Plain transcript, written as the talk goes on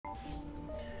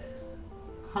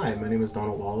Hi, my name is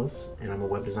Donald Wallace, and I'm a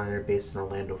web designer based in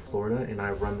Orlando, Florida, and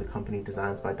I run the company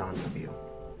Designs by Don W.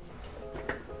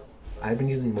 I've been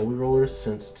using Mobiroller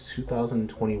since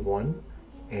 2021,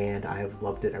 and I have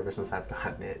loved it ever since I've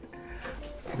gotten it.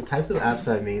 The types of apps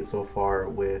that I've made so far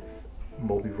with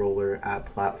Mobiroller App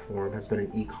Platform has been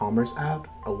an e-commerce app,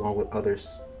 along with other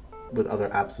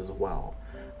apps as well.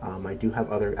 I do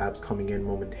have other apps coming in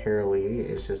momentarily.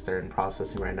 It's just they're in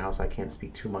processing right now, so I can't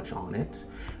speak too much on it.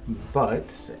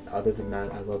 But other than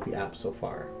that, I love the app so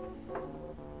far.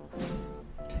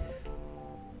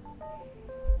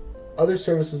 Other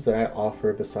services that I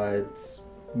offer besides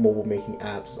mobile making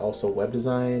apps is also web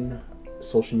design,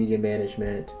 social media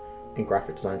management, and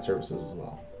graphic design services as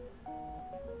well.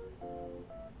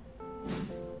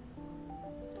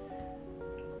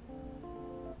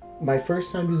 My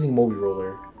first time using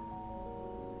Mobiroller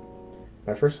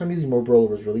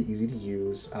was really easy to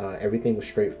use. Everything was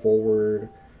straightforward.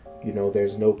 You know,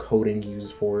 there's no coding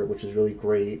used for it, which is really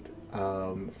great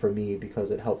for me because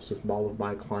it helps with all of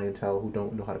my clientele who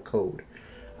don't know how to code.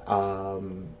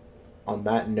 On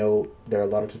that note, there are a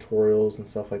lot of tutorials and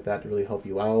stuff like that to really help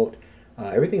you out.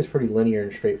 Everything is pretty linear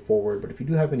and straightforward, but if you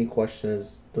do have any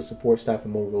questions, the support staff at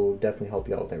Mobiroller will definitely help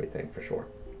you out with everything for sure.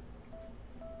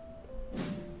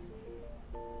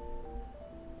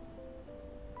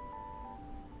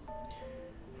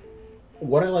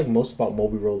 What I like most about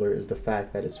Mobiroller is the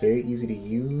fact that it's very easy to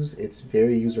use, it's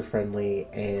very user-friendly,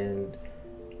 and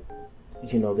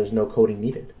you know, there's no coding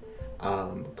needed.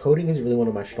 Coding is really one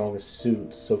of my strongest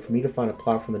suits, so for me to find a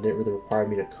platform that didn't really require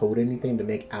me to code anything to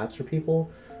make apps for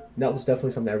people, that was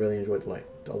definitely something I really enjoyed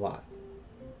a lot.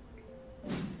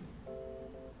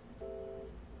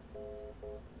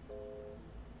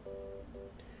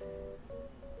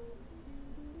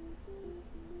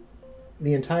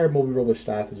 The entire Mobiroller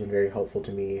staff has been very helpful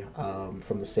to me,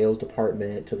 from the sales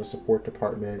department to the support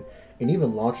department, and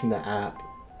even launching the app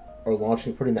or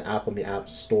putting the app on the app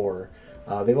store.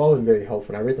 They've all been very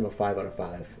helpful, and I rate them a 5 out of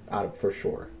 5 for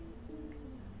sure.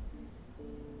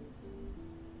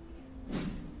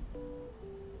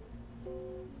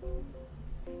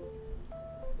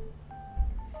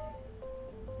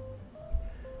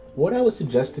 What I would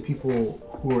suggest to people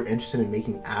who are interested in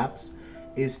making apps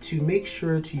is to make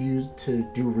sure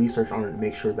to do research on it to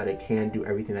make sure that it can do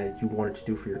everything that you want it to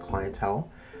do for your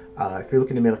clientele. If you're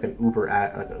looking to make like an Uber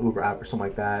app or something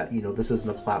like that, you know, this isn't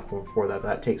a platform for that.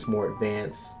 That takes more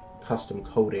advanced custom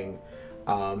coding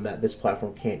that this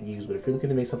platform can't use. But if you're looking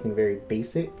to make something very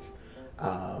basic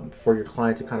for your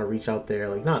client to kind of reach out there,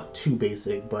 like not too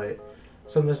basic, but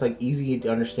something that's like easy to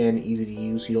understand and easy to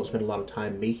use, so you don't spend a lot of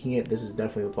time making it, this is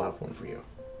definitely the platform for you.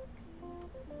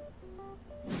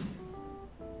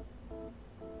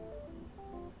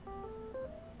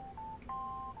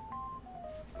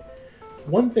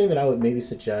 One thing that I would maybe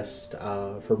suggest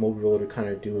for Mobiroller to kind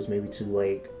of do is maybe to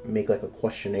like make like a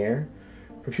questionnaire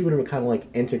for people to kind of like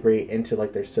integrate into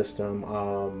like their system,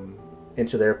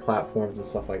 into their platforms and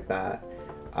stuff like that.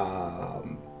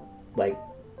 Like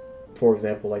for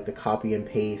example, like the copy and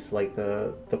paste, like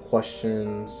the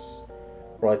questions,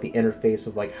 or like the interface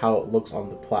of like how it looks on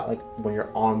the like when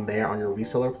you're on there on your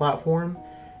reseller platform,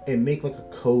 and make like a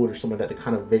code or something like that to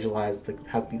kind of visualize, like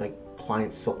have the like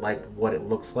clients select what it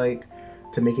looks like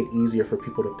to make it easier for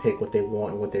people to pick what they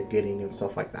want and what they're getting and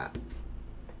stuff like that.